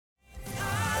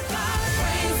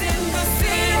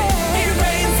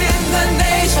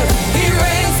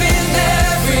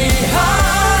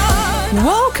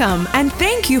Welcome and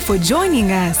thank you for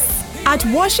joining us. At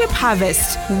Worship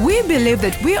Harvest, we believe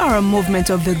that we are a movement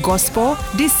of the gospel,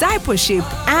 discipleship,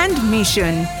 and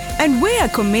mission. And we are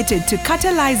committed to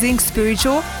catalyzing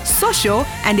spiritual, social,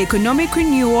 and economic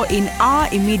renewal in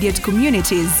our immediate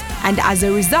communities, and as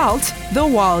a result, the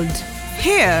world.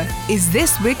 Here is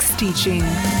this week's teaching.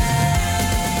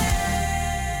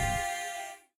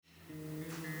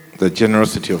 The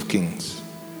generosity of kings.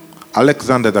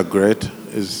 Alexander the Great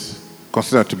is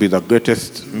considered to be the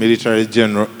greatest military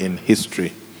general in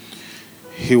history.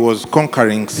 He was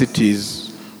conquering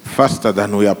cities faster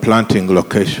than we are planting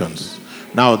locations.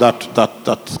 Now that's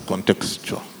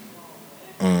contextual.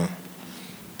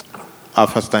 Our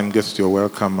first time guests, you're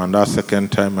welcome, and our second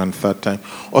time and third time.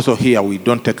 Also here, we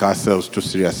don't take ourselves too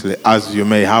seriously, as you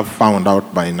may have found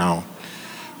out by now.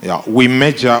 Yeah, we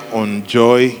measure on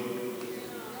joy,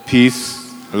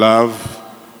 peace, love,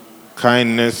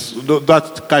 kindness,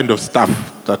 that kind of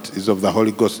stuff that is of the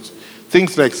Holy Ghost.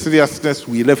 Things like seriousness,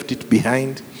 we left it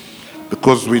behind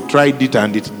because we tried it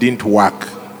and it didn't work.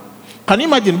 Can you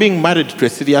imagine being married to a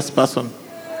serious person?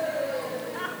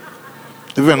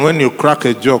 Even when you crack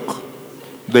a joke,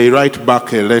 they write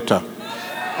back a letter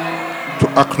to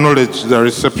acknowledge the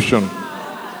reception.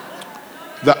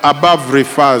 The above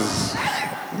refers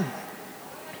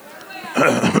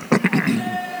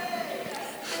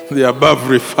the above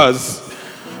refers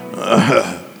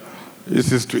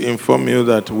this is to inform you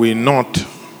that we note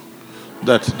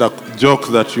that the joke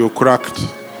that you cracked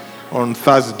on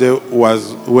Thursday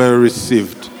was well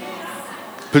received.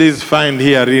 Please find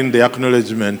herein the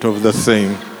acknowledgement of the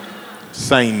same.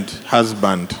 Signed,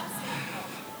 husband.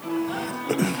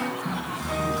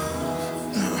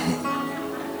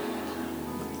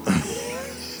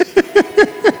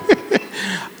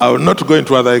 I will not go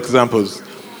into other examples,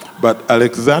 but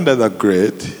Alexander the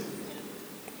Great,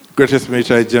 greatest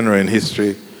military general in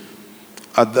history,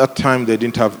 at that time they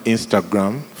didn't have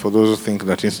Instagram. For those who think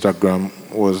that Instagram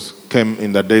came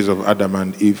in the days of Adam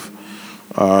and Eve.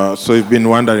 So you've been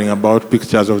wondering about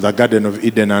pictures of the Garden of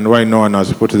Eden and why no one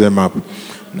has put them up.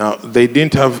 Now, they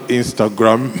didn't have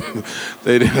Instagram.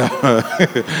 They didn't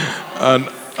have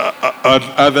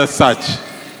other such.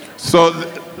 So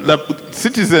the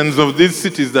citizens of these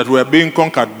cities that were being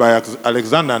conquered by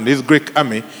Alexander and his Greek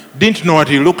army didn't know what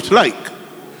he looked like.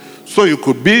 So you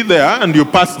could be there and you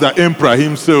pass the emperor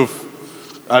himself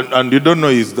and you don't know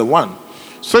he's the one.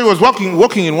 So he was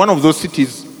walking in one of those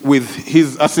cities with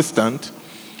his assistant,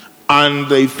 and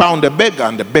they found a beggar,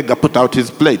 and the beggar put out his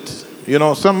plate. You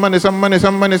know, some money.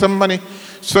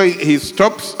 So he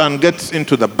stops and gets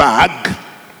into the bag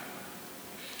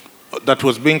that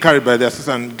was being carried by the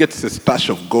assistant and gets a stash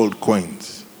of gold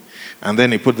coins. And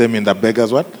then he put them in the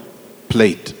beggar's what?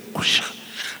 Plate.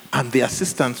 And the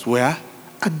assistants were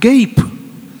agape.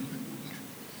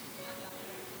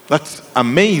 That's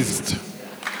amazed,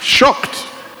 shocked.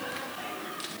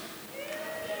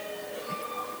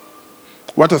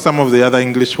 What are some of the other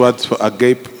English words for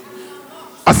agape?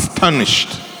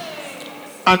 Astonished,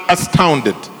 and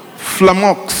astounded,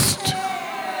 flummoxed.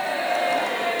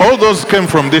 All those came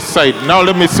from this side. Now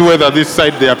let me see whether this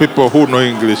side there are people who know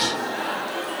English.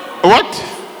 What?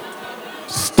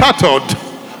 Startled,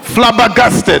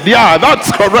 flabbergasted. Yeah,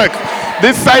 that's correct.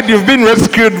 This side you've been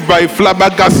rescued by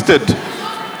flabbergasted.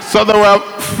 So they were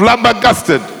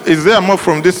flabbergasted. Is there more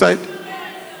from this side?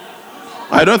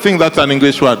 I don't think that's an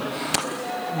English word.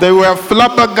 They were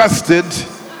flabbergasted,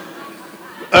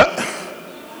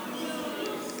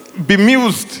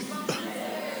 bemused.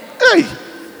 Hey,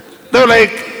 they were like,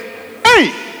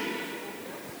 hey,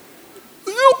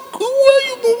 look, who are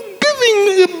you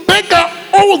giving a beggar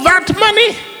all that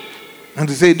money? And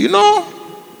he said, you know,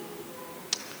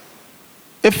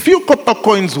 a few copper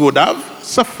coins would have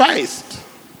sufficed.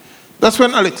 That's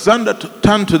when Alexander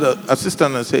turned to the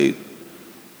assistant and said,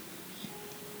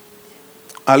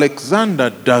 Alexander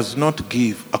does not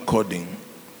give according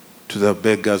to the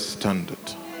beggar's standard.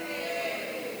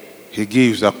 He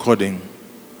gives according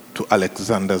to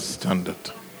Alexander's standard.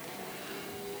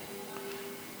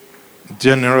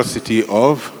 Generosity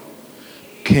of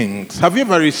kings. Have you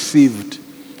ever received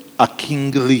a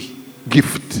kingly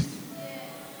gift?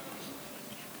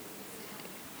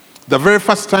 The very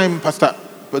first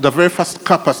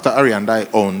car Pastor Ari and I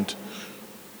owned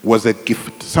was a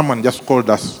gift. Someone just called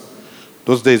us.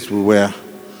 Those days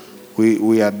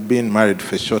we had been married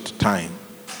for a short time.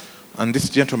 And this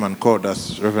gentleman called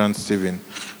us, Reverend Stephen,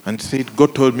 and said,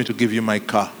 God told me to give you my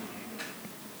car.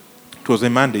 It was a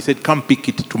Monday. He said, come pick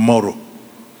it tomorrow.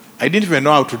 I didn't even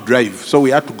know how to drive, so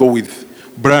we had to go with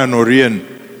Brian Orien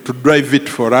to drive it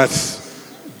for us.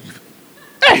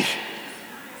 Hey!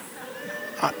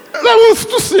 was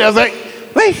too serious. Like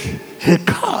a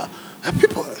car.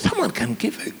 Someone can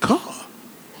give a car.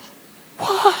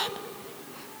 What?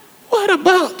 What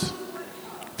about?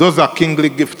 Those are kingly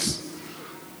gifts.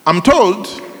 I'm told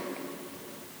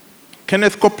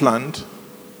Kenneth Copeland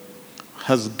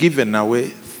has given away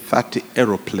 30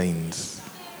 aeroplanes.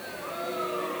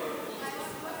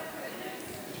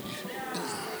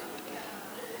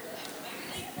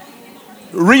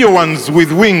 Real ones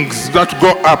with wings that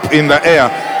go up in the air.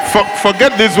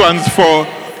 Forget these ones for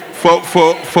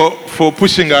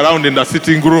pushing around in the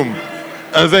sitting room.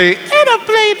 As a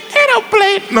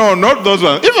aeroplane. No, not those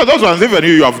ones. Even those ones, even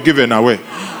you have given away.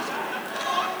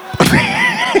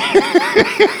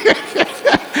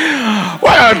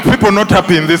 Why are people not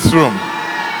happy in this room?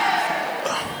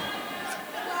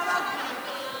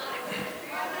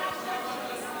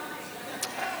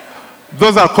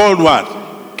 Those are called what?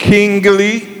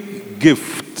 Kingly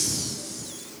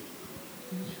gifts.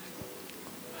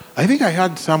 I think I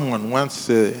heard someone once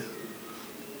say,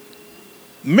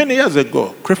 many years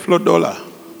ago, Creflo Dollar,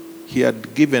 he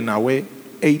had given away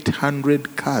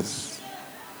 800 cars.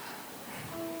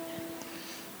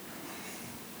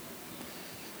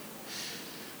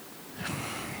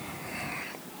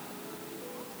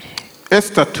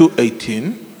 Esther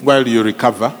 2:18, while you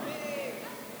recover.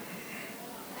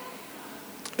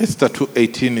 Esther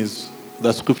 2:18 is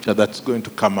the scripture that's going to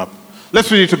come up.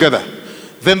 Let's read it together.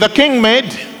 Then the king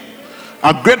made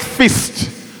a great feast,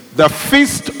 the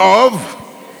feast of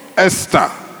Esther,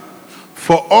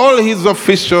 for all his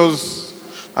officials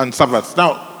and servants.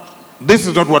 Now, this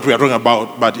is not what we are talking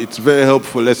about, but it's very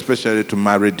helpful, especially to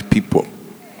married people.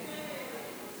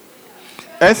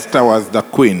 Esther was the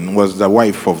queen, was the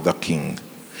wife of the king.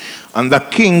 And the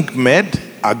king made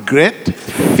a great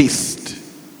feast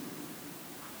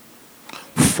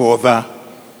for the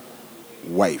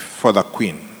wife, for the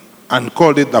queen, and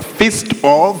called it the Feast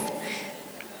of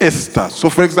Esther.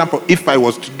 So, for example, if I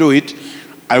was to do it,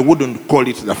 I wouldn't call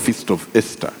it the Feast of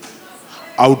Esther.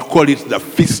 I would call it the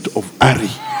Feast of Ari.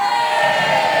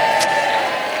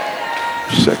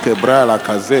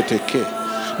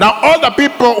 Now, all the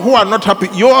people who are not happy,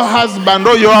 your husband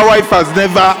or your wife has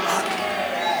never...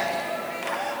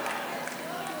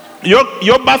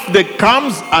 Your birthday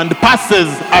comes and passes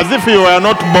as if you were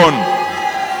not born.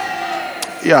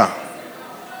 Yeah.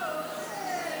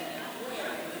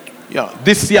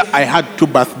 This year I had 2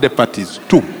 birthday parties.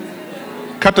 2.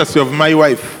 Courtesy of my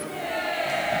wife.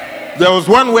 There was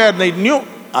one where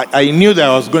I knew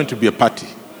there was going to be a party.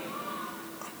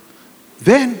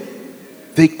 Then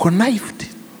they connived.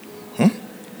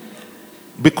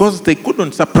 Because they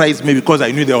couldn't surprise me because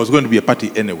I knew there was going to be a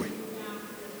party anyway.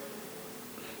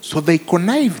 So they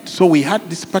connived. So we had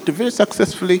this party very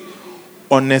successfully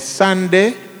on a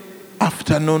Sunday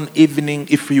afternoon, evening.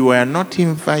 If you were not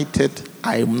invited,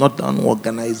 I'm not going to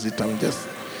organize it. I'm just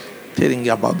telling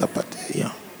you about the party.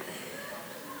 Yeah.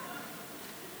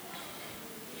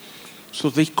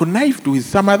 So they connived with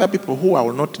some other people who I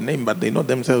will not name, but they know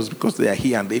themselves because they are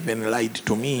here and they even lied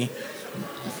to me.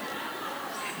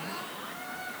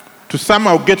 To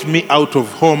somehow get me out of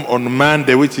home on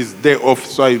Monday, which is day off,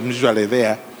 so I'm usually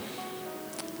there.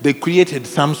 They created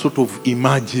some sort of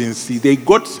emergency. They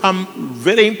got some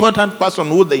very important person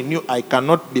who they knew I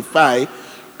cannot defy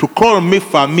to call me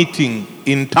for a meeting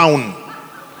in town.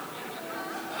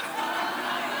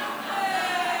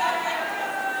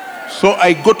 So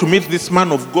I go to meet this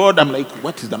man of God. I'm like,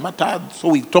 what is the matter? So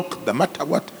we talk, the matter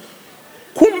what?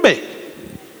 Kumbe.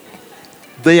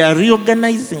 They are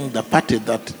reorganizing the party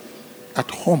that at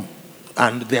home,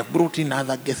 and they have brought in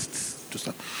other guests to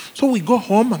serve. So we go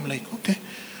home. I'm like, okay,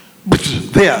 but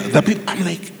there, the people. I'm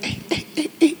like, hey.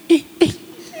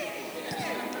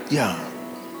 Yeah.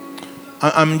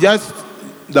 I'm just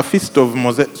the Feast of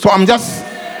Moses. So I'm just,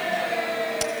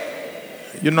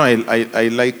 I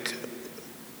like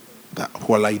the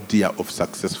whole idea of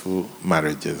successful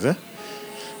marriages.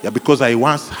 Yeah, because I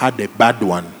once had a bad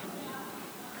one.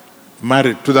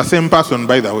 Married to the same person,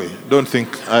 by the way. Don't think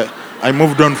I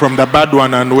moved on from the bad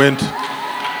one and went.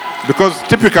 Because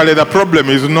typically the problem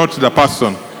is not the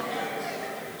person.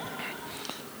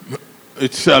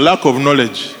 It's a lack of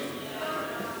knowledge.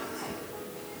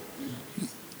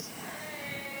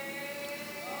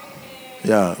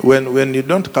 Yeah, when you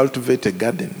don't cultivate a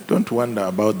garden, don't wonder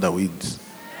about the weeds.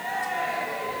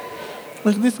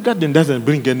 Like, this garden doesn't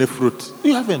bring any fruit.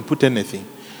 You haven't put anything.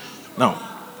 Now,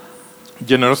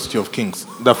 generosity of kings,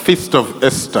 the Feast of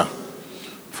Esther,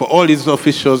 for all his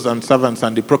officials and servants,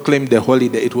 and he proclaimed the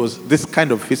holiday. It was this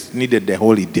kind of feast needed the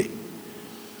holiday.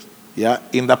 Yeah,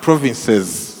 in the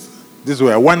provinces, these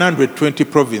were 120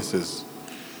 provinces.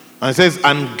 And it says,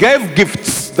 and gave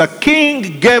gifts The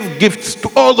king gave gifts to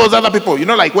all those other people. You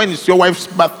know, like when it's your wife's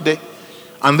birthday,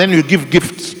 and then you give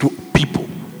gifts to people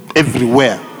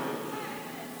everywhere.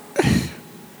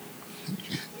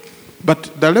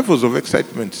 But the levels of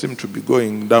excitement seem to be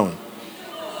going down.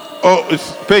 Oh,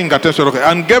 it's paying attention. Okay.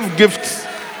 And gave gifts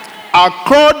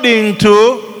according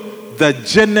to the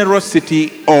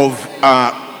generosity of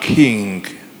a king.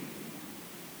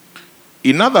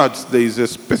 In other words, there is a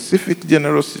specific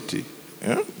generosity,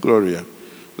 Gloria,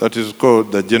 that is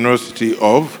called the generosity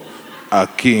of a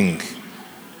king.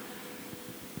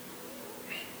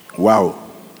 Wow.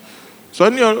 So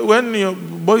when your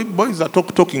boys are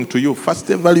talking to you, first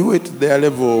evaluate their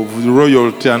level of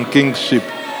royalty and kingship.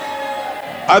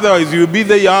 Otherwise, you'll be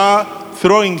there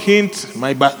throwing hints.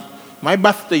 My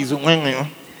birthday is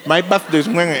my birthday is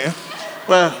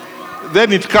well,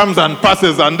 then it comes and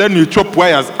passes, and then you chop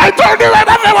wires. I told you my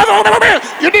birthday was.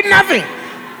 You did nothing.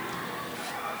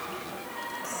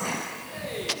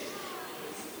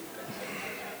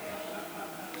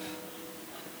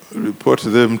 Report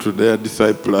them to their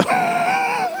discipler.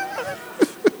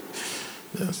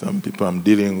 There are some people I'm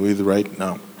dealing with right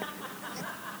now.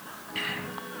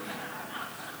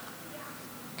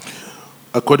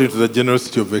 According to the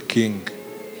generosity of a king,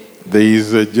 there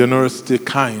is a generosity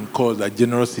kind called the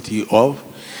generosity of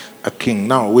a king.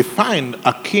 Now, we find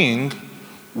a king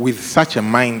with such a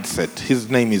mindset. His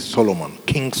name is Solomon,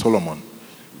 King Solomon.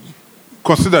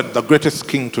 Considered the greatest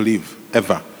king to live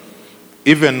ever.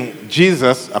 Even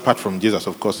Jesus, apart from Jesus,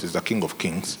 of course, is the King of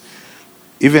Kings.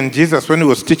 Even Jesus, when he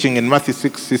was teaching in Matthew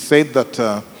 6, he said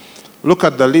that, look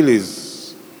at the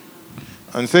lilies,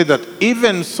 and said that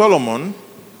even Solomon,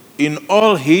 in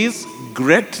all his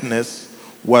greatness,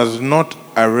 was not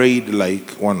arrayed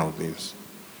like one of these.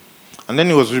 And then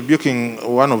he was rebuking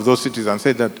one of those cities and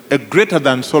said that a greater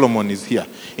than Solomon is here.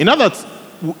 In other words,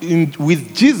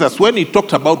 with Jesus, when he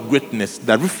talked about greatness,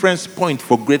 the reference point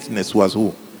for greatness was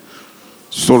who?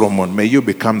 Solomon. May you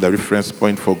become the reference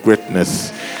point for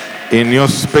greatness in your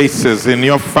spaces, in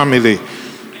your family.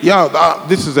 Yeah,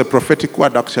 this is a prophetic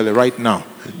word actually right now.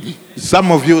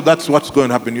 Some of you, that's what's going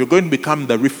to happen. You're going to become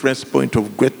the reference point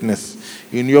of greatness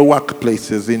in your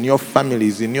workplaces, in your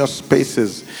families, in your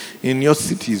spaces, in your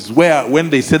cities, where when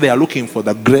they say they are looking for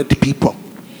the great people.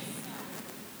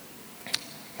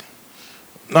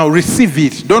 Now receive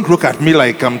it. Don't look at me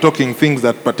like I'm talking things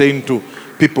that pertain to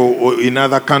people in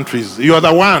other countries. You are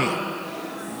the one.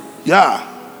 Yeah.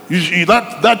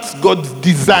 That's God's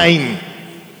design.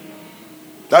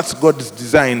 That's God's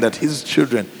design, that his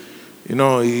children, you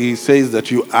know, he says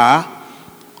that you are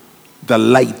the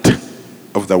light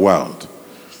of the world.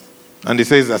 And he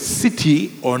says a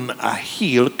city on a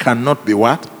hill cannot be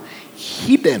what?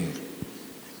 Hidden.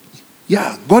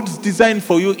 Yeah, God's design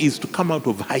for you is to come out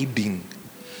of hiding.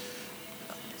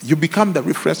 You become the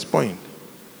reference point.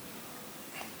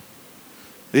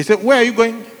 They say, where are you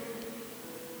going?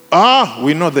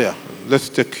 We know there. Let's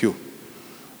take you.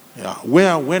 Yeah.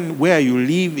 Where you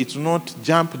live, it's not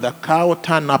jump the cow,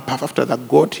 turn up after the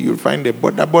goat. You'll find a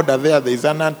border there. There's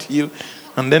an ant hill.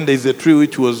 And then there's a tree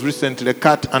which was recently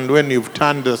cut. And when you've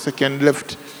turned the second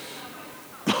left.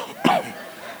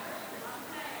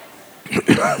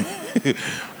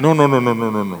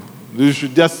 No. You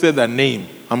should just say the name.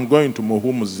 I'm going to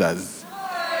Muhumuzaz.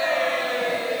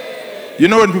 You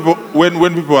know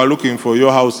when people are looking for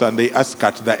your house and they ask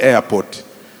at the airport.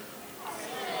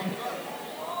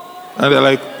 And they're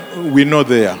like, we know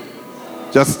there.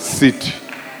 Just sit.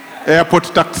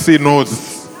 Airport taxi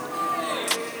knows.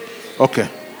 Okay.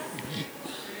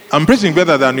 I'm preaching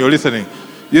better than you're listening.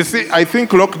 You see, I think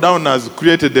lockdown has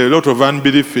created a lot of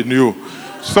unbelief in you.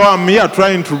 So I'm here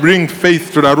trying to bring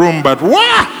faith to the room, but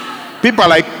people are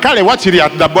like, Kale, watch it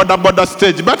at the border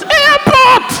stage, but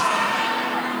airport!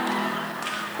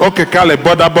 Okay, Kale,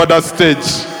 border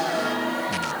stage.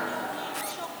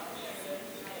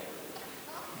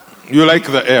 You like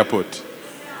the airport?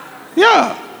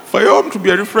 Yeah, for your home to be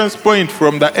a reference point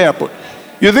from the airport.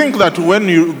 You think that when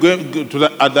you go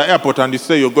to at the airport and you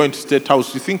say you're going to State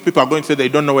House, you think people are going to say they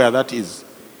don't know where that is?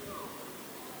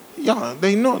 Yeah,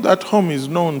 they know that home is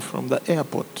known from the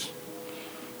airport.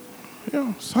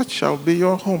 Yeah, such shall be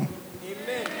your home.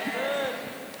 Amen.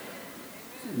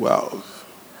 Wow.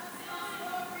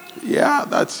 Yeah,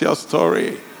 that's your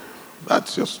story.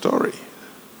 That's your story.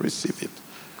 Receive it.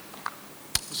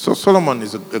 So Solomon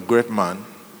is a great man,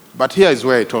 but here is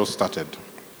where it all started.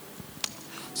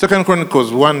 2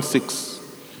 Chronicles 1:6.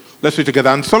 Let's read together.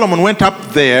 And Solomon went up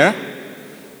there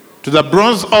to the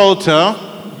bronze altar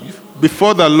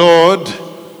before the Lord,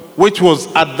 which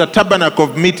was at the tabernacle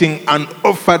of meeting, and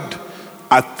offered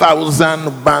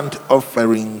 1,000 burnt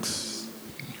offerings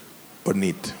on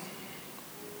it.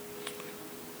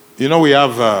 You know, we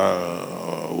have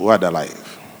Word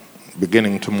Alive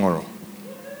beginning tomorrow.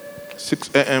 6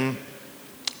 a.m.,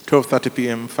 12:30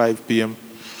 p.m., 5 p.m.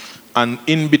 And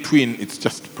in between, it's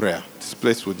just prayer. This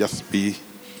place will just be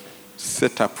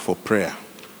set up for prayer.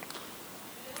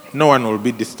 No one will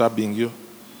be disturbing you.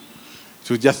 It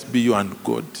will just be you and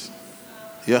God.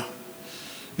 Yeah.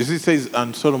 You see, it says,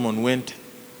 and Solomon went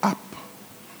up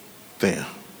there.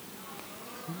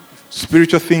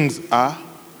 Spiritual things are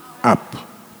up.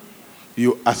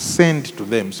 You ascend to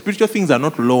them. Spiritual things are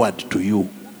not lowered to you.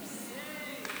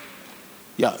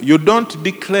 Yeah, you don't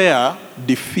declare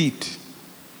defeat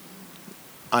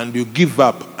and you give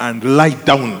up and lie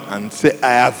down and say,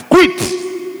 I have quit.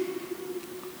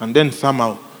 And then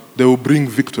somehow they will bring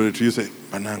victory to you. Say,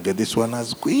 Mananga, this one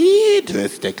has quit.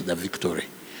 Let's take the victory.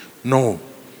 No.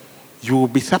 You will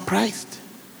be surprised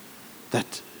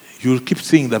that you will keep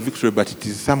seeing the victory, but it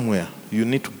is somewhere. You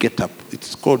need to get up.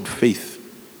 It's called faith.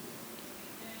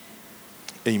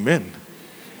 Amen.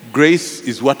 Grace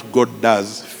is what God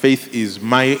does. Faith is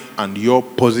my and your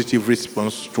positive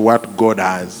response to what God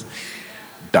has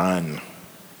done.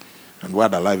 And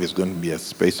Word Alive is going to be a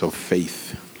space of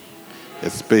faith, a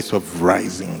space of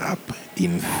rising up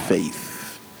in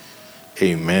faith.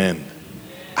 Amen.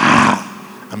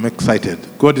 I'm excited.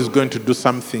 God is going to do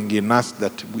something in us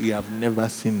that we have never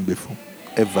seen before,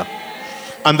 ever.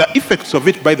 And the effects of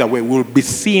it, by the way, will be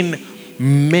seen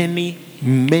many,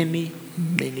 many,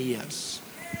 many years.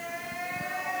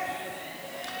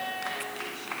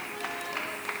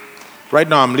 Right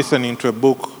now I'm listening to a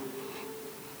book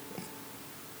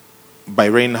by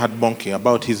Reinhard Bonnke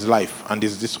about his life, and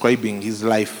he's describing his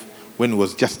life when he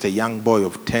was just a young boy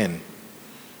of 10.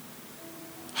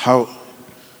 How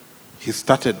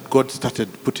God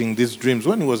started putting these dreams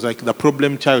when he was like the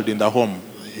problem child in the home.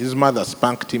 His mother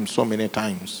spanked him so many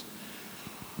times.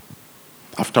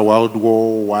 After World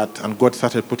War, and God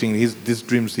started putting these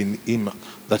dreams in him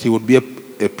that he would be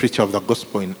a preacher of the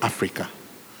gospel in Africa.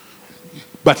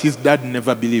 But his dad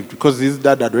never believed, because his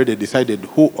dad had already decided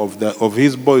who of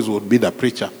his boys would be the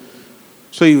preacher.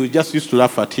 So he just used to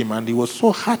laugh at him, and he was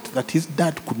so hurt that his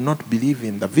dad could not believe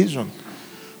in the vision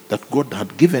that God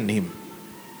had given him.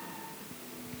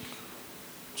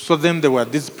 So then there were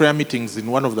these prayer meetings in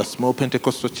one of the small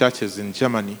Pentecostal churches in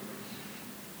Germany.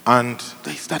 And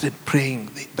they started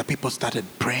praying. The people started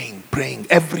praying.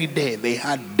 Every day they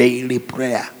had daily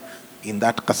prayer in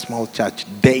that small church,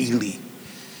 daily.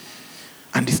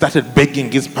 And he started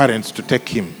begging his parents to take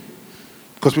him,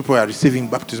 because people were receiving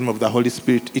baptism of the Holy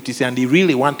Spirit, etc. And he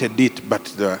really wanted it, but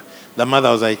the mother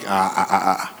was like,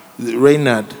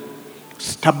 Reinhard,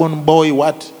 stubborn boy,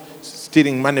 what?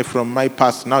 Stealing money from my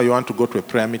purse, now you want to go to a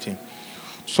prayer meeting.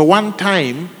 So one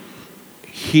time,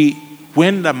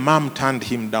 when the mom turned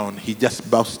him down, he just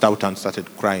burst out and started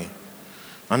crying.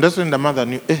 And that's when the mother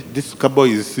knew, this boy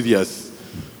is serious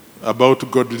about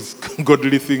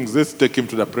godly things. Let's take him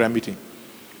to the prayer meeting.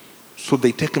 So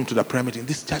they take him to the prayer meeting.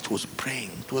 This church was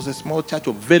praying. It was a small church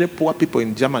of very poor people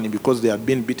in Germany, because they had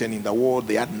been beaten in the war.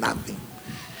 They had nothing.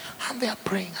 And they are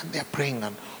praying.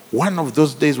 And one of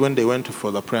those days when they went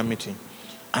for the prayer meeting,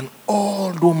 an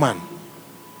old woman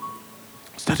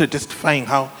started testifying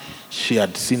how she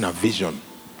had seen a vision.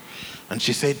 And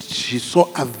she said she saw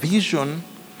a vision,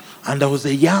 and there was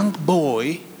a young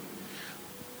boy,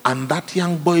 and that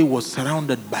young boy was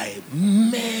surrounded by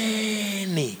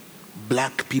many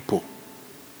black people.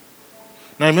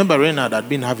 Now, I remember Reinhard had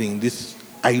been having this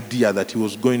idea that he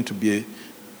was going to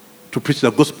preach the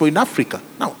gospel in Africa.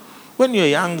 Now, when you're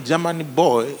a young German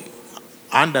boy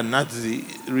under Nazi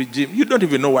regime, you don't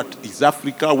even know what is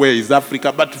Africa, where is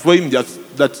Africa, but for him,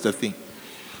 that's the thing.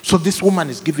 So this woman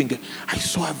is giving, I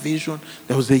saw a vision.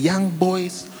 There was a young boy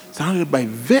surrounded by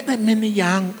very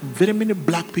many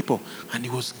black people, and he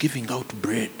was giving out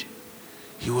bread.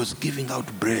 He was giving out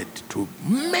bread to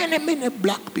many, many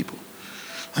black people.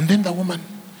 And then the woman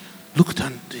looked,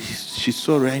 and she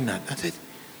saw Reinhard and said,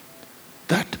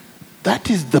 that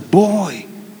is the boy.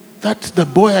 That's the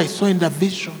boy I saw in the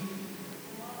vision.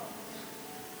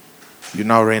 You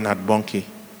know, Reinhard Bonnke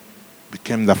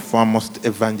became the foremost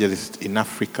evangelist in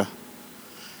Africa,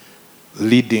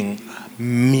 leading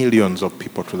millions of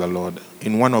people to the Lord.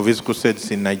 In one of his crusades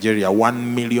in Nigeria,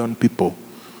 1 million people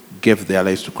gave their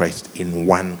lives to Christ in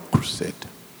one crusade.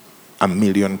 1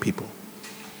 million people.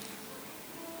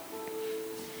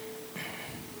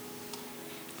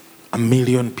 A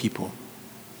million people.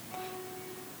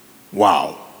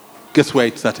 Wow. Guess where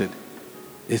it started?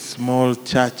 A small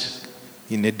church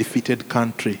in a defeated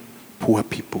country, poor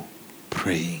people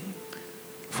praying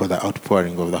for the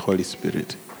outpouring of the Holy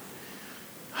Spirit.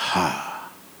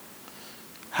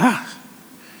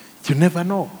 You never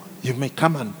know. You may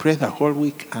come and pray the whole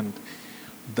week, and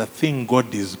the thing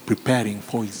God is preparing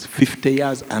for is 50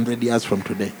 years, 100 years from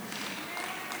today.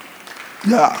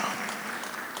 Yeah.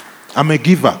 I'm a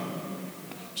giver.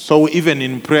 So even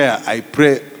in prayer, I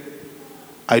pray.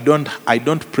 I don't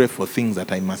pray for things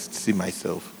that I must see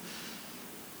myself.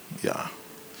 Yeah.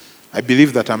 I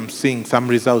believe that I'm seeing some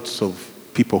results of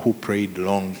people who prayed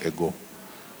long ago.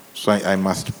 So I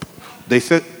must. They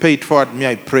said, pay it forward. Me,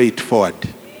 I pray it forward.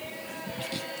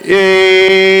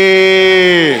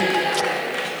 Yay!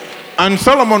 And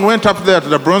Solomon went up there to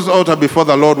the bronze altar before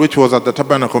the Lord, which was at the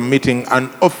tabernacle meeting, and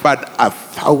offered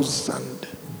 1,000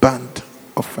 burnt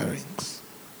offerings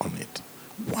on it.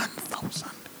 1,000.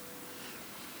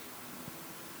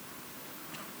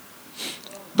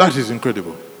 That is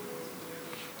incredible.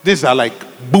 These are like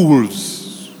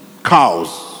bulls, cows.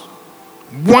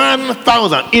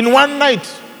 1,000 in one night.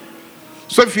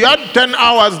 So if you had 10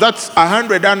 hours, that's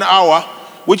 100 an hour,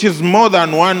 which is more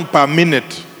than one per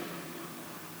minute.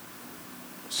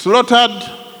 Slaughtered,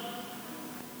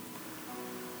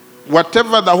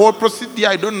 whatever the whole procedure,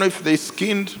 I don't know if they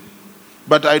skinned,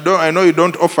 but I know you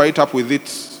don't offer it up with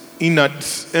its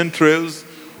innards, entrails,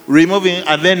 removing it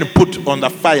and then put on the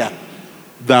fire.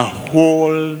 The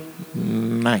whole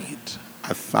night,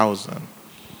 1,000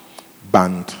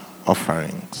 burnt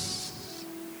offerings.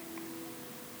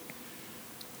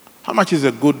 How much is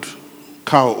a good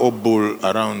cow or bull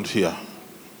around here?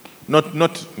 Not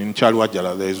in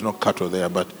Chalwajala, there is no cattle there,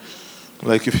 but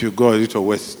like if you go a little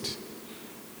west.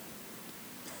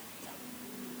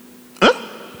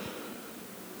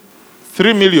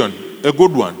 3 million, a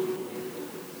good one.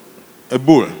 A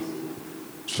bull.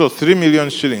 So 3 million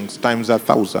shillings times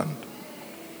 1,000.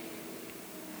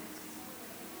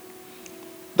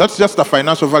 That's just the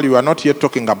financial value. We are not yet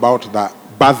talking about the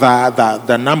bother,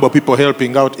 the number of people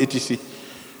helping out, etc.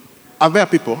 Are there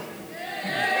people?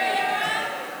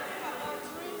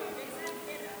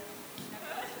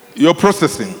 You're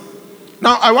processing.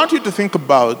 Now, I want you to think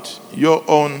about your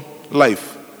own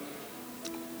life.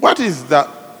 What is that?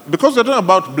 Because we're talking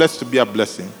about blessed to be a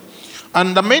blessing.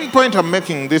 And the main point I'm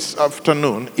making this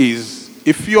afternoon is,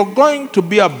 if you're going to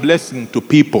be a blessing to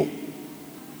people,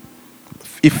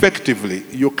 effectively,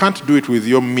 you can't do it with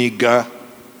your meager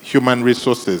human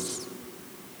resources.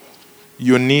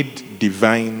 You need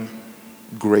divine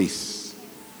grace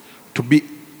to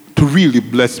really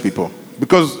bless people.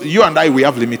 Because you and I, we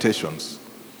have limitations.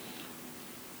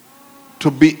 To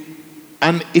be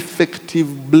an effective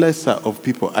blesser of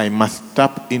people, I must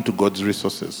tap into God's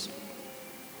resources.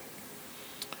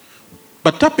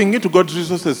 But tapping into God's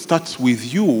resources starts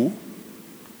with you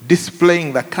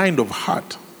displaying the kind of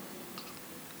heart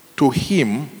to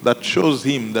Him that shows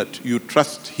Him that you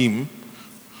trust Him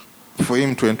for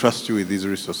Him to entrust you with these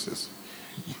resources.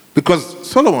 Because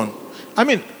Solomon, I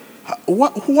mean,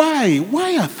 why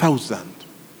 1,000?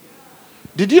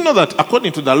 Did you know that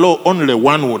according to the law, only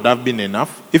one would have been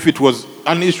enough? If it was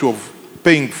an issue of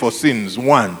paying for sins,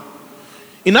 one.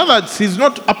 In other words, he's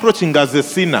not approaching as a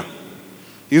sinner.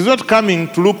 He's not coming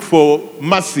to look for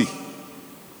mercy.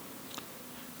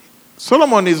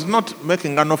 Solomon is not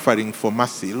making an offering for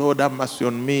mercy. Lord, have mercy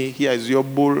on me. Here is your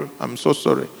bull. I'm so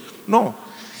sorry. No.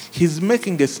 He's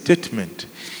making a statement.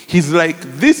 He's like,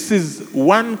 this is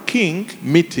one king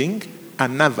meeting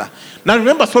another. Now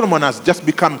remember, Solomon has just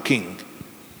become king.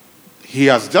 He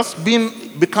has just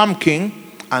become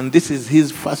king, and this is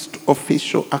his first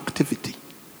official activity.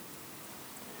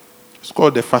 It's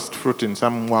called the first fruit in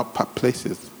some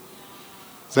places.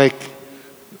 It's like,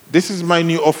 this is my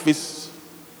new office.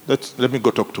 Let me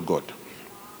go talk to God.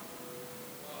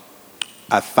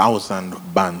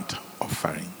 1,000 burnt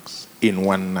offerings in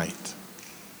one night.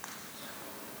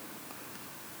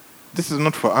 This is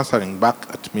not for answering back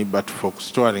at me, but for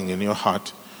storing in your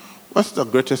heart. What's the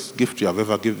greatest gift you have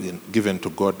ever given to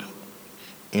God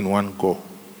in one go?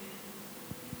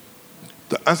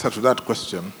 The answer to that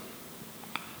question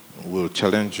will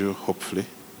challenge you, hopefully.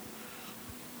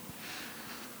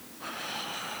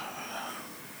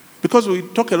 Because we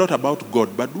talk a lot about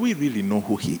God, but do we really know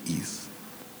who He is?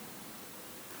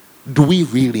 Do we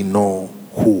really know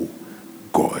who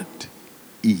God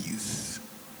is?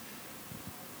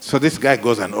 So this guy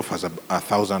goes and offers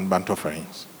 1,000 burnt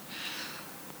offerings.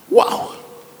 Wow.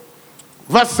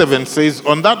 Verse 7 says,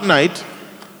 on that night,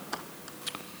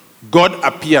 God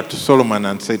appeared to Solomon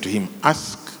and said to him,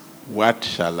 ask, what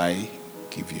shall I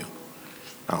give you?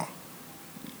 Now,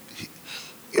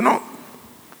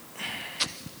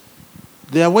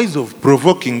 there are ways of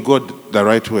provoking God the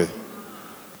right way.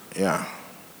 Yeah.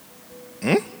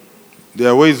 There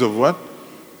are ways of what?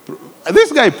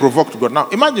 This guy provoked God. Now,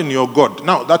 imagine you're God.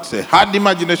 Now, that's a hard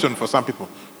imagination for some people.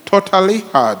 Totally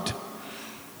hard.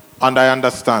 And I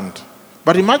understand.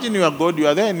 But imagine you are God. You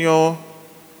are there in your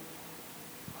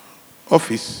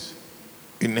office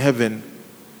in heaven.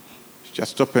 You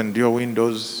just opened your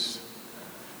windows.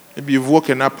 Maybe you've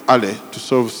woken up early to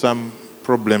solve some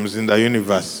problems in the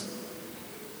universe.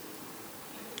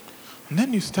 And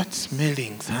then you start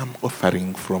smelling some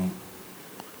offering from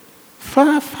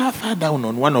far, far, far down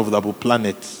on one of the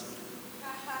planets.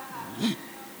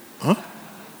 Huh?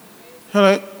 You're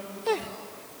like,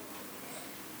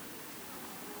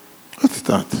 what's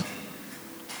that?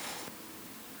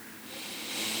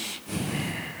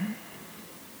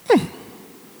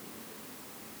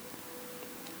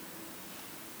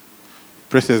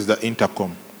 Presses the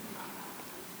intercom.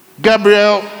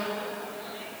 Gabriel,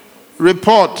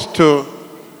 report to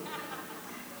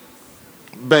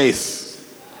base.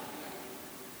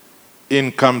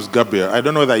 In comes Gabriel. I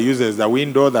don't know whether he uses the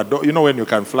window, the door. You know when you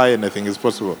can fly, anything is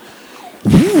possible.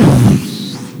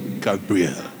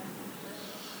 Gabriel.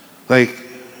 Like,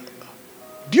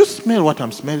 do you smell what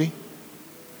I'm smelling?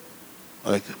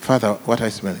 Like, Father, what I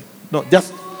smell? No,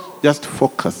 just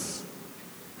focus.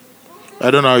 I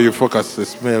don't know how you focus the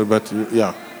smell, but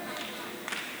yeah.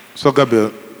 So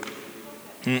Gabriel,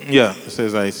 yeah,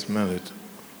 says I smell it.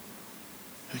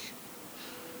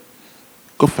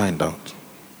 Go find out.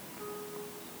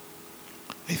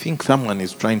 I think someone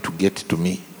is trying to get to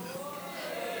me.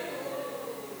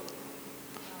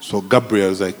 So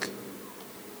Gabriel's like,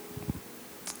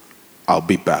 I'll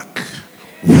be back.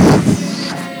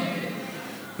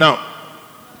 Now,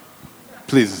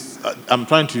 please, I'm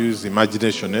trying to use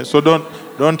imagination. So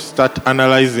don't start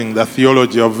analyzing the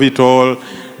theology of it all.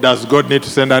 Does God need to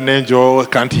send an angel?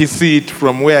 Can't he see it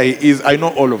from where he is? I know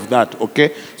all of that,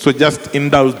 okay? So just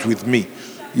indulge with me.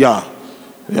 Yeah,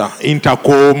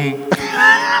 intercom.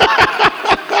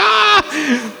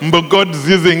 But God's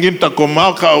using intercom.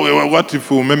 What if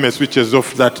Umeme switches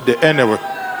off that day anyway?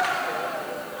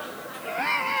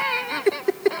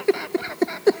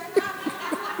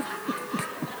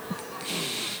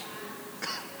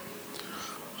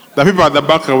 The people at the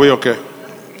back are way okay.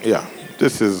 Yeah,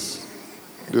 this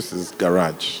is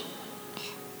garage.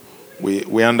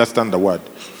 We understand the word.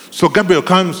 So Gabriel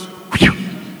comes.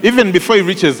 Even before he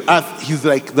reaches earth, he's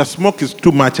like, the smoke is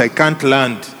too much. I can't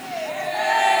land.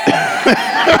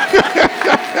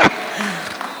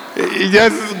 He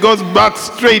just goes back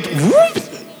straight. Whoop,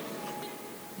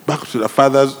 back to the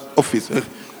Father's office.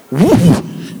 Whoop.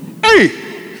 Hey!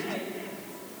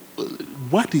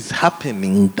 What is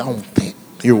happening down there?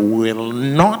 You will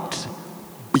not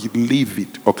believe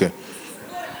it. Okay.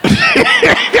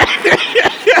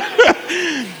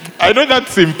 I know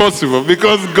that's impossible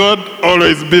because God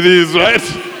always believes, right?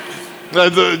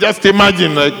 Just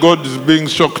imagine like God is being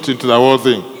shocked into the whole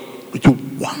thing. You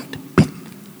want it?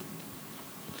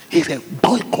 He's a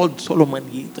boy called Solomon.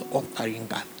 He's offering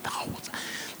 1,000.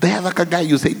 The other guy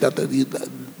you say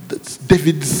that's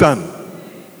David's son.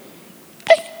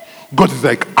 God is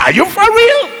like, are you for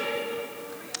real?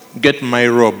 Get my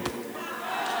robe.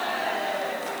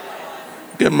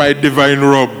 Get my divine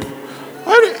robe.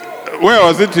 Where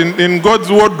was it? In God's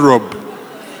wardrobe.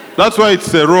 That's why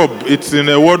it's a robe. It's in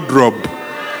a wardrobe.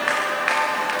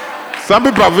 Some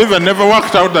people have even never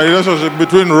worked out the relationship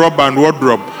between robe and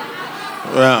wardrobe.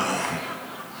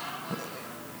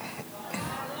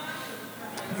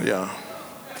 Yeah.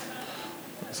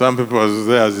 Some people are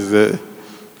there as a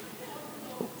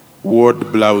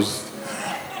ward blouse.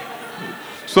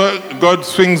 So God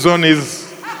swings on his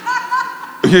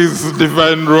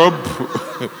divine robe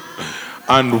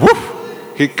and whoof,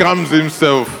 he comes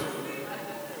himself.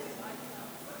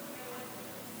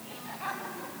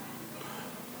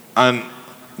 And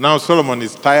now Solomon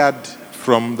is tired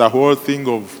from the whole thing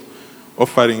of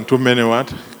offering too many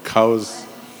cows.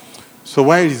 So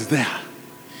while he's there,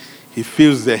 he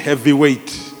feels the heavy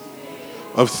weight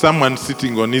of someone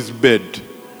sitting on his bed.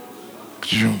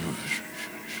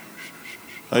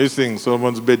 Are you seeing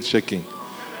Solomon's bed shaking?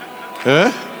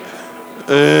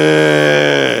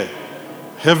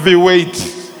 Heavy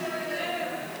weight.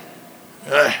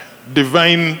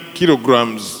 Divine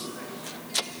kilograms.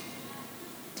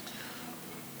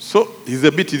 So he's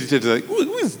a bit irritated, like,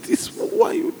 who is this?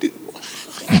 Why you did?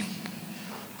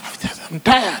 I'm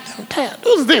tired.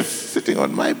 Who's this sitting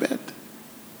on my bed?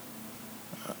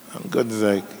 And God is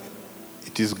like,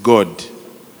 it is God.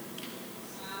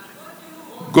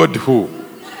 God who?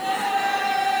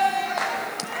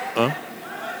 Huh?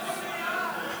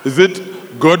 Is it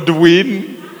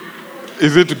Godwin?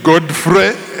 Is it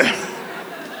Godfrey?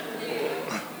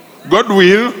 God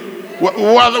will?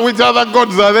 Which other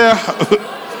gods are there?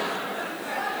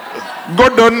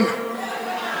 Godon?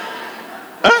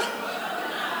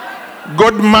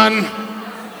 Godman?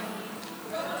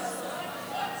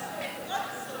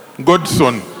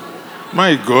 Godson?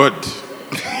 My God.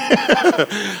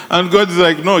 And God's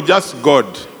like, no, just God.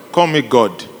 Call me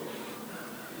God.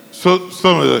 So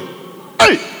someone's like,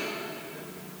 hey,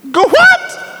 go what?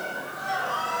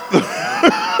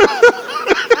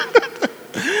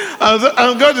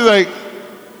 And God is like,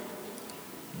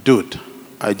 dude,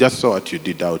 I just saw what you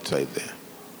did outside there.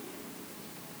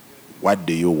 What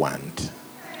do you want?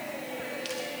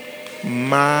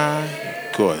 My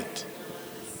God.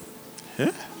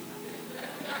 Huh?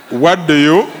 What do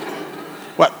you?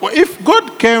 What if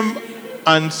God came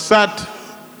and sat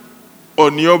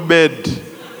on your bed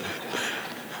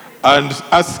and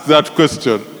asked that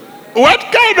question? What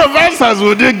kind of answers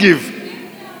would you give?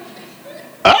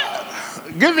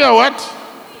 Give me a what?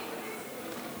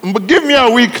 Give me a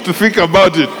week to think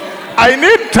about it. I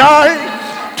need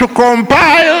time to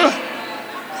compile.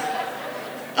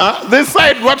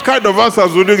 Decide what kind of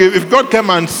answers would you give. If God came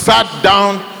and sat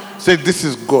down, said, this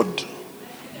is God.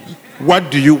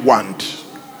 What do you want?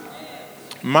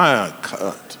 My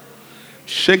God.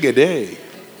 Shegede.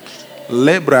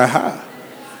 Lebraha.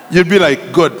 You'd be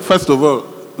like, God, first of all,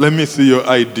 let me see your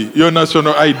ID, your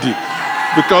national ID.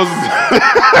 Because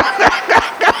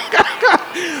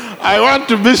I want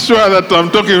to be sure that I'm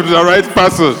talking to the right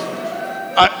person.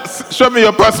 Show me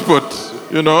your passport,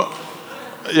 you know.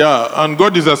 Yeah, and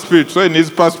God is a spirit, so in his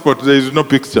passport there is no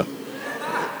picture.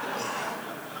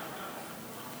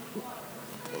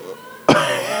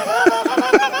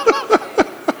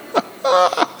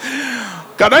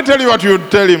 Can I tell you what you would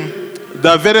tell him?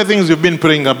 The very things you've been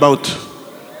praying about.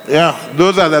 Yeah,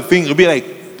 those are the things. You'll be like,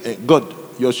 hey, God,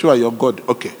 you're sure you're God?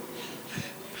 Okay.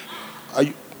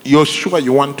 You're sure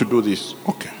you want to do this?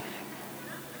 Okay.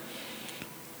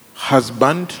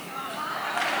 Husband,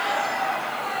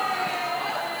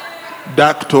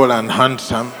 dark, tall, and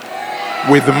handsome,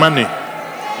 with money,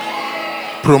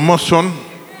 promotion,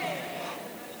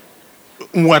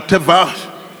 whatever,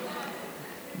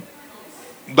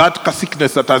 that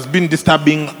sickness that has been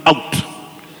disturbing out.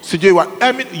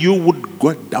 I mean, you would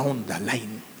go down the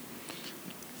line,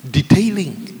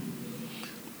 detailing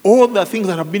all the things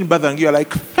that have been bothering you. Are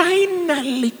like,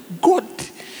 finally, God.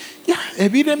 Yeah,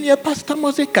 evidently, your pastor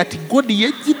Mose kati God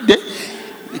yejide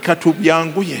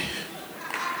ikatubyanguye.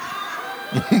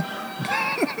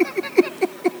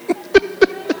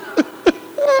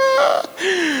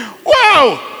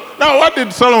 Wow! Now, what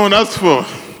did Solomon ask for?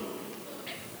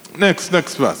 Next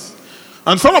verse.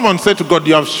 And Solomon said to God,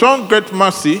 you have shown great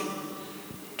mercy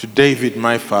to David,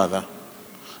 my father,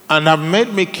 and have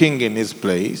made me king in his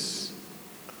place.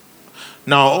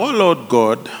 Now, O Lord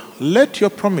God, let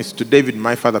your promise to David,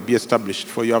 my father, be established,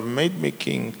 for you have made me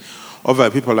king over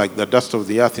a people like the dust of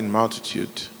the earth in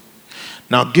multitude.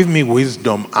 Now give me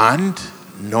wisdom and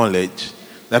knowledge,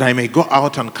 that I may go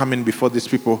out and come in before these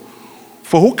people.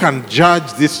 For who can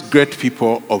judge this great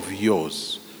people of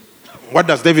yours? What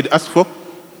does David ask for?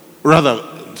 Rather,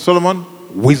 Solomon,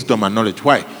 wisdom and knowledge.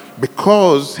 Why?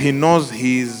 Because he knows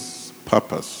his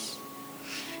purpose.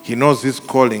 He knows his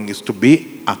calling is to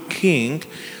be a king.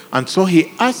 And so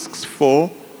he asks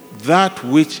for that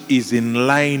which is in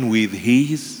line with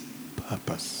his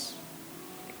purpose.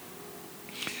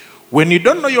 When you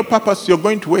don't know your purpose, you're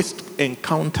going to waste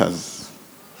encounters.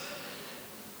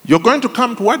 You're going to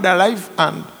come to Word Alive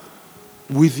and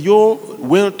with your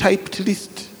well-typed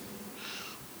list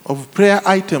of prayer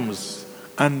items,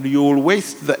 and you will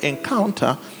waste the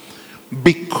encounter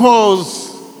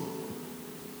because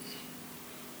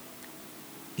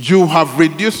you have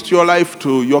reduced your life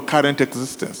to your current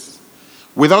existence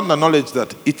without the knowledge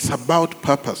that it's about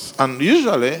purpose. And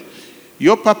usually,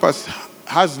 your purpose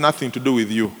has nothing to do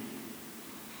with you.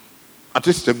 At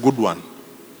least a good one.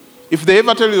 If they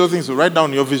ever tell you those things, write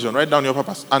down your vision, write down your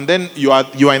purpose, and then you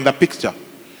are in the picture.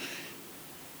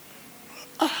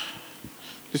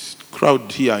 This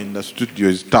crowd here in the studio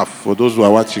is tough for those who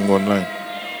are watching online.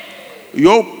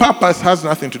 Your purpose has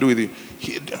nothing to do with you.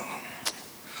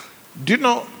 Do you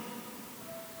know,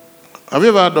 have you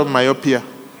ever heard of myopia?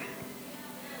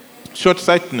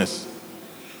 Short-sightedness.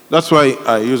 That's why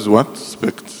I use what?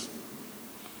 Specs.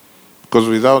 Because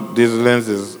without these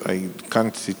lenses, I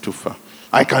can't see too far.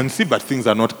 I can see, but things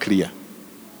are not clear.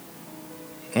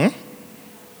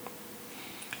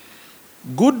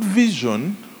 Good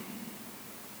vision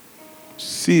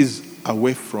sees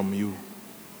away from you.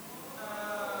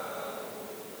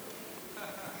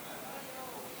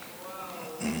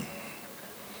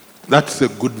 That's a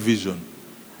good vision.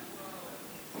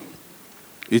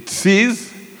 It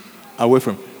sees away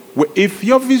from. If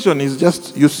your vision is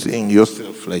just you seeing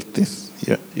yourself like this,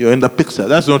 you're in the picture.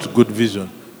 That's not good vision.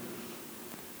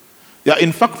 Yeah,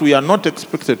 in fact, we are not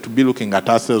expected to be looking at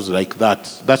ourselves like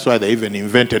that. That's why they even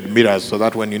invented mirrors, so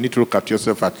that when you need to look at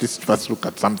yourself, at least first look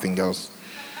at something else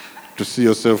to see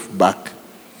yourself back.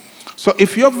 So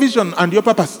if your vision and your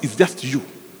purpose is just you,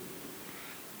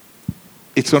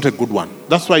 it's not a good one.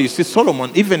 That's why you see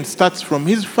Solomon even starts from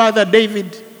his father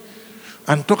David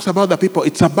and talks about the people.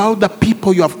 It's about the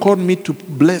people you have called me to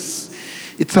bless.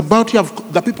 It's about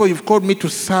the people you've called me to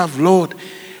serve. Lord,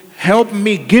 help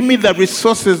me. Give me the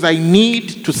resources I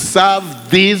need to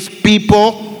serve these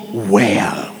people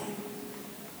well.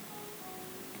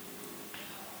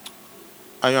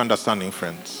 Are you understanding,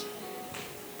 friends?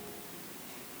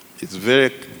 It's very,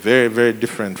 very, very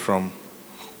different from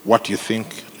what you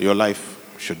think your life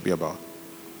should be about.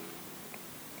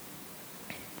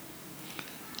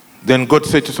 Then God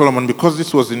said to Solomon, because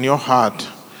this was in your heart,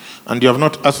 and you have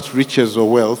not asked riches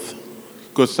or wealth,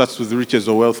 God starts with riches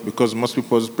or wealth because most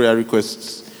people's prayer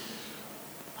requests,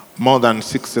 more than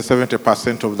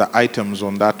 60-70% of the items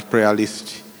on that prayer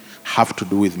list have to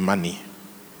do with money.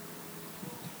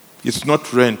 It's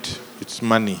not rent, it's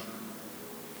money.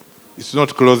 It's not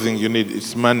clothing you need,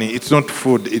 it's money. It's not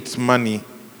food, it's money.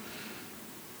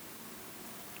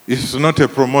 It's not a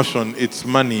promotion, it's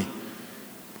money.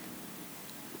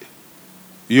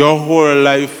 Your whole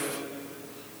life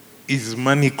is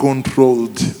money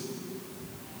controlled.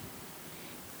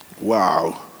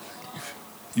 Wow.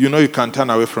 You know you can't turn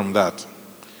away from that.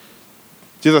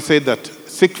 Jesus said that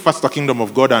seek first the kingdom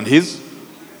of God and his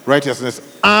righteousness,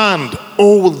 and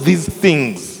all these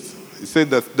things. He said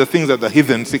that the things that the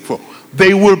heathen seek for,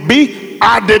 they will be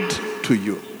added to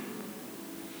you.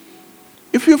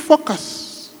 If you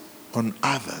focus on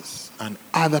others and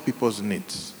other people's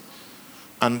needs,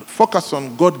 and focus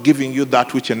on God giving you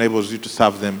that which enables you to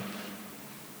serve them,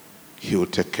 he will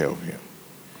take care of you.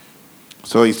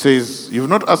 So he says, you've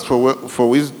not asked for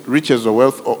riches or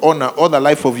wealth or honor or the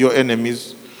life of your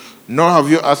enemies, nor have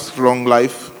you asked long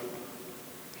life.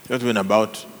 It's not even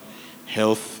about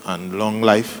health and long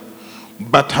life,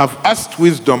 but have asked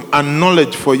wisdom and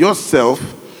knowledge for yourself,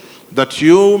 that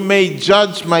you may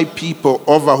judge my people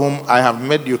over whom I have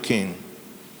made you king.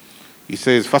 He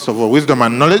says, first of all, wisdom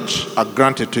and knowledge are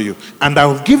granted to you, and I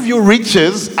will give you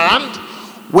riches and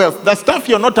wealth. The stuff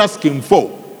you're not asking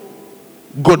for,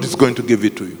 God is going to give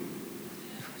it to you.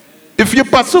 If you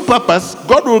pursue purpose,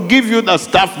 God will give you the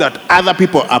stuff that other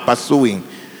people are pursuing.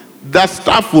 That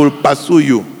stuff will pursue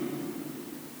you.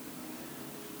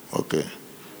 Okay.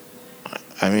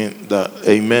 I mean, the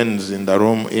amens in the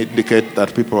room indicate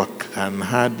that people can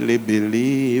hardly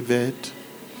believe it.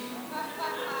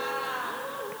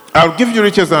 I'll give you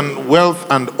riches and wealth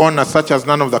and honor such as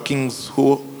none of the kings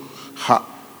who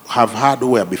have had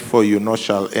were before you, nor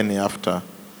shall any after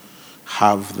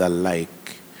have the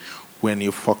like, when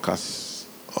you focus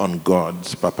on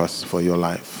God's purpose for your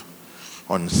life,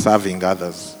 on serving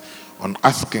others, on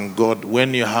asking God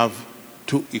when you have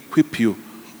to equip you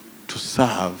to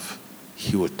serve,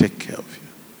 he will take care of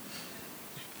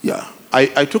you. Yeah,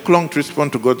 I took long to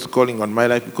respond to God's calling on my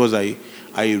life because I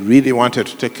really wanted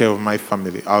to take care of my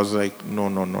family. I was like, no.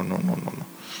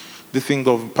 The thing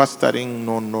of pastoring,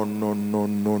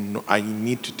 no. I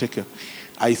need to take care.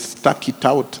 I stuck it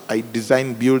out. I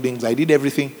designed buildings. I did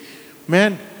everything.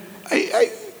 Man, I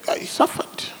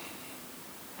suffered.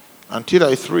 Until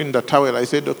I threw in the towel, I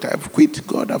said, okay, I've quit.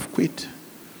 God, I've quit.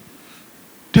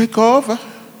 Take over.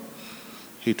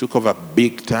 He took over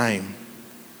big time.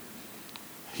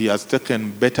 He has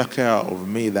taken better care of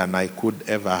me than I could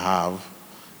ever have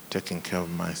taken care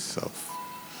of myself.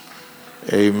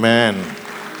 Amen.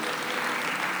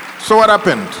 So what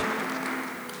happened?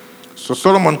 So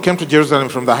Solomon came to Jerusalem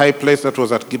from the high place that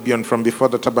was at Gibeon, from before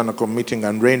the tabernacle meeting,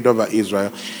 and reigned over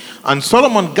Israel. And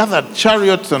Solomon gathered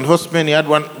chariots and horsemen. He had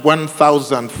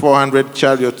 1,400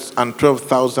 chariots and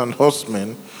 12,000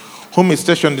 horsemen, whom he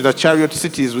stationed in the chariot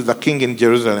cities with the king in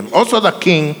Jerusalem. Also the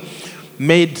king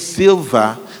made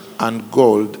silver and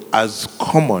gold as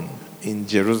common in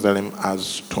Jerusalem as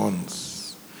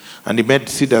stones. And he made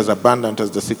cedars abundant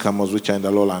as the sycamores which are in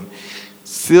the lowland.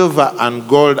 Silver and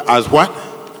gold as what?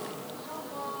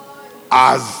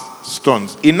 As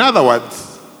stones. In other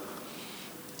words,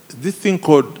 this thing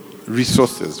called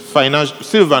resources, financial,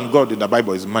 silver and gold in the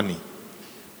Bible is money,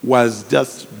 was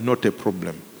just not a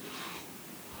problem.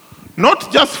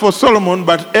 Not just for Solomon,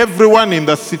 but everyone in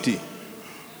the city.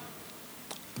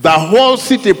 The whole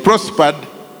city prospered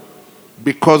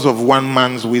because of one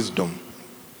man's wisdom.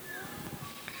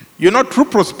 You know, true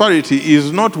prosperity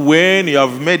is not when you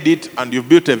have made it and you've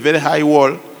built a very high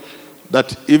wall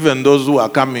that even those who are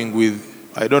coming with,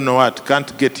 I don't know what,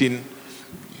 can't get in.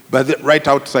 But right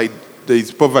outside, there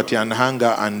is poverty and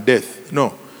hunger and death.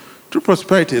 No. True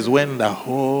prosperity is when the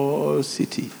whole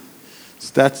city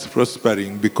starts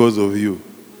prospering because of you.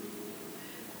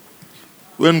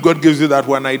 When God gives you that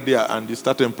one idea and you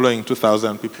start employing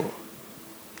 2,000 people.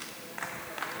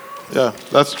 Yeah,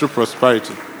 that's true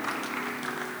prosperity.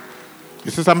 You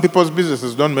see, some people's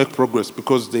businesses don't make progress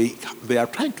because they are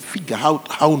trying to figure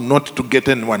out how not to get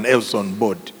anyone else on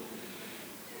board.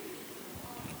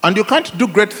 And you can't do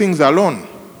great things alone.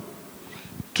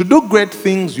 To do great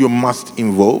things, you must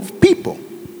involve people.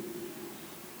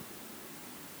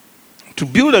 To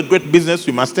build a great business,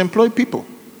 you must employ people.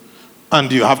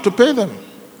 And you have to pay them.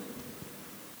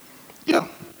 Yeah,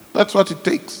 that's what it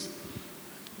takes.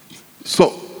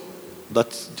 So,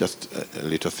 that's just a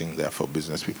little thing there for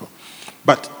business people.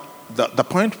 But the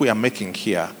point we are making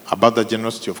here about the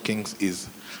generosity of kings is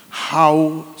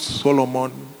how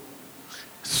Solomon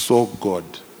saw God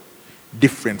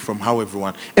different from how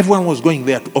everyone was going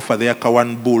there to offer their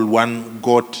one bull, one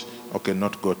goat, okay,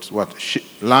 not goat,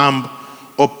 lamb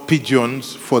or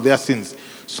pigeons for their sins.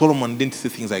 Solomon didn't say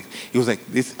things like, he was like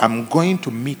this, I'm going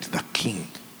to meet the king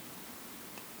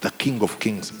of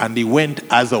kings. And he went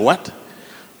as a what?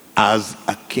 As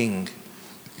a king.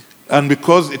 And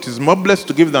because it is more blessed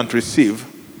to give than to receive,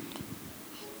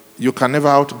 you can never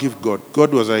outgive God.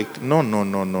 God was like, no,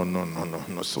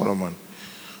 Solomon.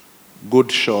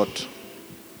 Good shot.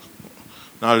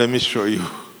 Now let me show you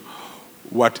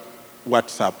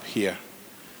what's up here.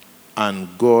 And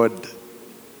God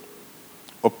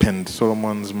opened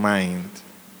Solomon's mind.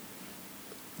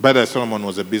 By the way, Solomon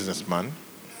was a businessman.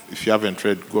 If you haven't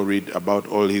read, go read about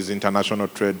all his international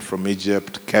trade from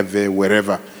Egypt, Keve,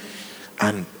 wherever.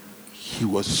 And he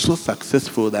was so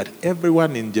successful that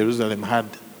everyone in Jerusalem had.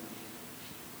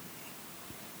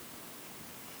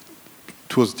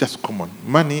 It was just common.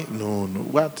 Money? No.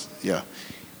 What? Yeah.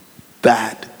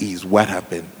 That is what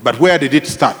happened. But where did it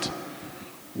start?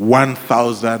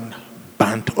 1,000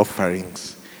 burnt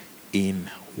offerings in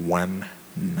one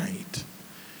night.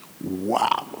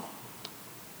 Wow.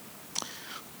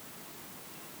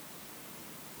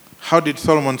 How did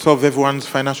Solomon solve everyone's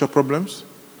financial problems?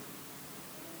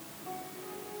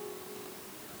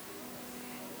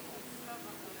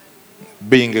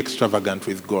 Being extravagant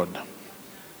with God.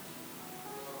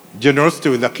 Generosity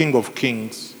with the King of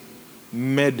Kings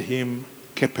made him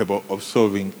capable of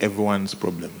solving everyone's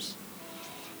problems.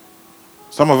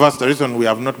 Some of us, the reason we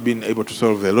have not been able to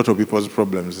solve a lot of people's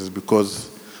problems is because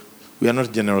we are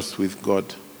not generous with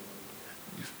God.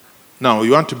 Now,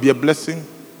 you want to be a blessing?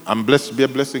 I'm blessed to be a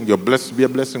blessing. You're blessed to be a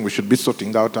blessing. We should be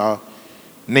sorting out our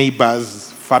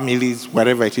neighbors, families,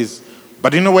 wherever it is.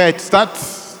 But you know where it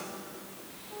starts?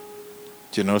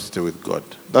 Generosity with God.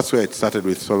 That's where it started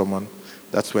with Solomon.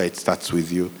 That's where it starts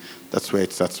with you. That's where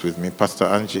it starts with me. Pastor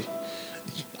Angie,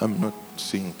 I'm not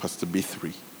seeing Pastor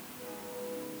B3.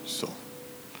 So,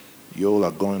 you all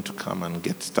are going to come and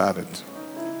get started.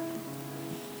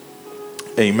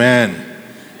 Amen.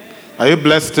 Are you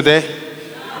blessed today?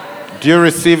 Do you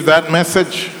receive that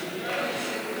message?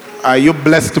 Are you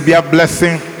blessed to be a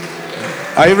blessing?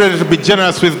 Are you ready to be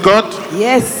generous with God?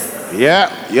 Yes.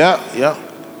 Yeah.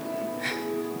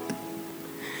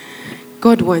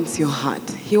 God wants your heart.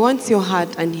 He wants your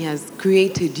heart, and He has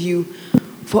created you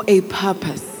for a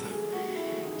purpose.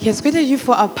 He has created you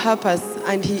for a purpose,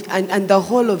 and the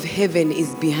whole of heaven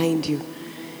is behind you.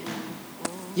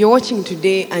 You're watching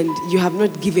today and you have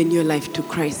not given your life to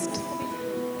Christ.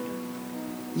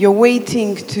 You're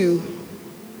waiting to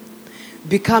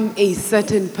become a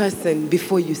certain person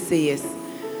before you say yes.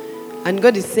 And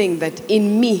God is saying that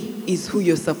in me is who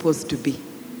you're supposed to be.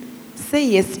 Say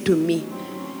yes to me.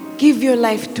 Give your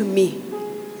life to me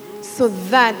so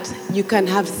that you can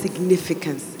have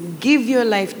significance. Give your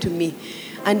life to me.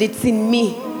 And it's in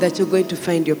me that you're going to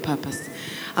find your purpose.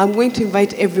 I'm going to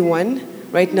invite everyone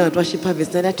right now at Worship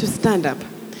Harvest to stand up.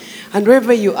 And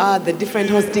wherever you are, the different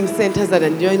hosting centers and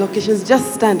enjoying locations,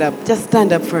 just stand up. Just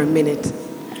stand up for a minute.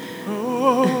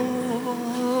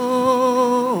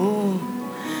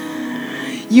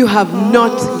 You have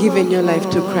not given your life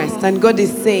to Christ. And God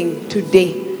is saying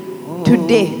today,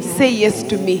 say yes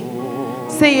to me.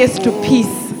 Say yes to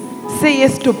peace. Say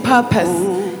yes to purpose.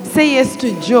 Say yes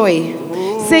to joy.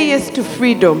 Say yes to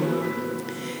freedom.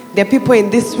 There are people in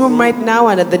this room right now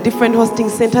and at the different hosting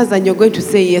centers, and you're going to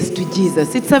say yes to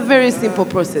Jesus. It's a very simple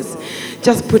process.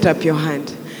 Just put up your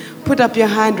hand. Put up your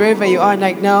hand wherever you are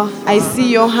right now. I see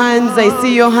your hands. I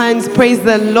see your hands. Praise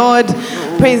the Lord.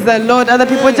 Praise the Lord. Other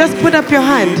people, just put up your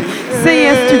hand. Say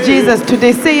yes to Jesus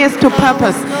today. Say yes to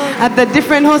purpose. At the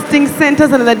different hosting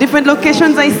centers and at the different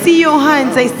locations, I see your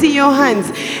hands. I see your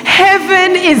hands.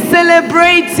 Heaven is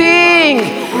celebrating.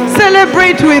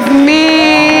 Celebrate with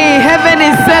me. Heaven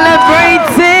is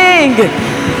celebrating.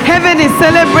 Heaven is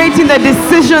celebrating the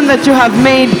decision that you have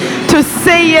made to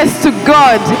say yes to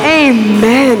God.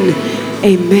 Amen.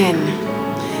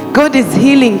 Amen. God is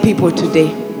healing people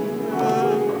today.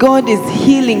 God is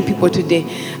healing people today.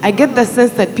 I get the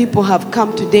sense that people have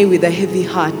come today with a heavy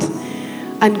heart.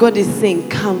 And God is saying,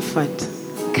 comfort,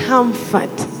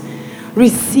 comfort.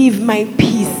 Receive my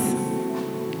peace.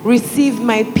 Receive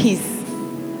my peace.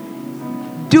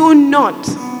 Do not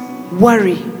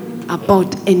worry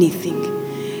about anything.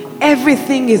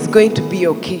 Everything is going to be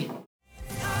okay.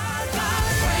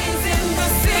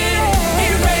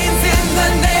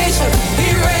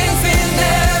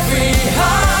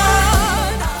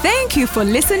 Thank you for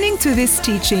listening to this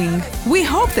teaching. We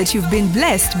hope that you've been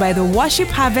blessed by the Worship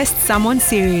Harvest Sermon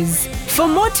series. For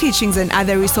more teachings and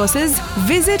other resources,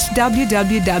 visit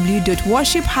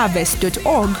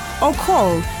www.worshipharvest.org or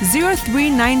call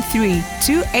 0393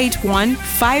 281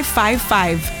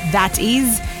 555. That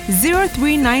is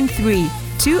 0393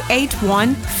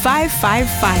 281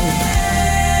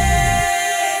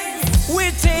 555.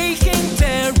 We're taking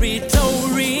territory.